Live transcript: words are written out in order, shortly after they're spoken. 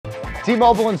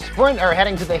T-Mobile and Sprint are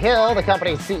heading to the Hill. The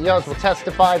company's CEOs will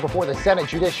testify before the Senate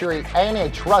Judiciary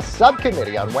Antitrust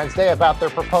Subcommittee on Wednesday about their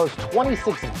proposed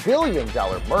 $26 billion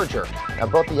merger. Now,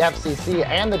 both the FCC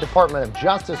and the Department of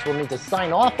Justice will need to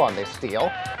sign off on this deal.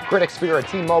 Critics fear a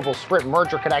T-Mobile-Sprint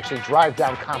merger could actually drive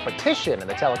down competition in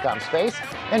the telecom space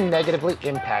and negatively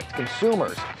impact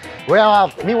consumers.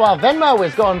 Well, meanwhile, Venmo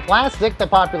is going plastic. The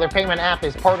popular payment app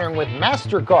is partnering with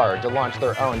MasterCard to launch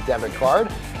their own debit card.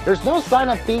 There's no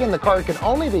sign-up fee, and the card can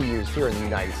only be used here in the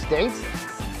United States.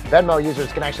 Venmo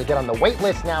users can actually get on the wait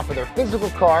list now for their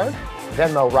physical card.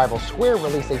 Venmo rival Square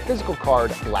released a physical card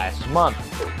last month.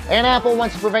 And Apple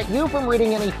wants to prevent you from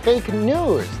reading any fake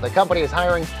news. The company is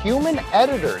hiring human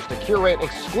editors to curate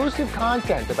exclusive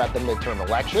content about the midterm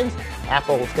elections.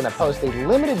 Apple is going to post a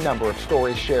limited number of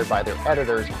stories shared by their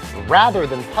editors rather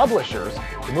than publishers.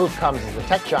 The move comes as the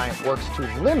tech giant works to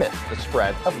limit the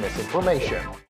spread of misinformation.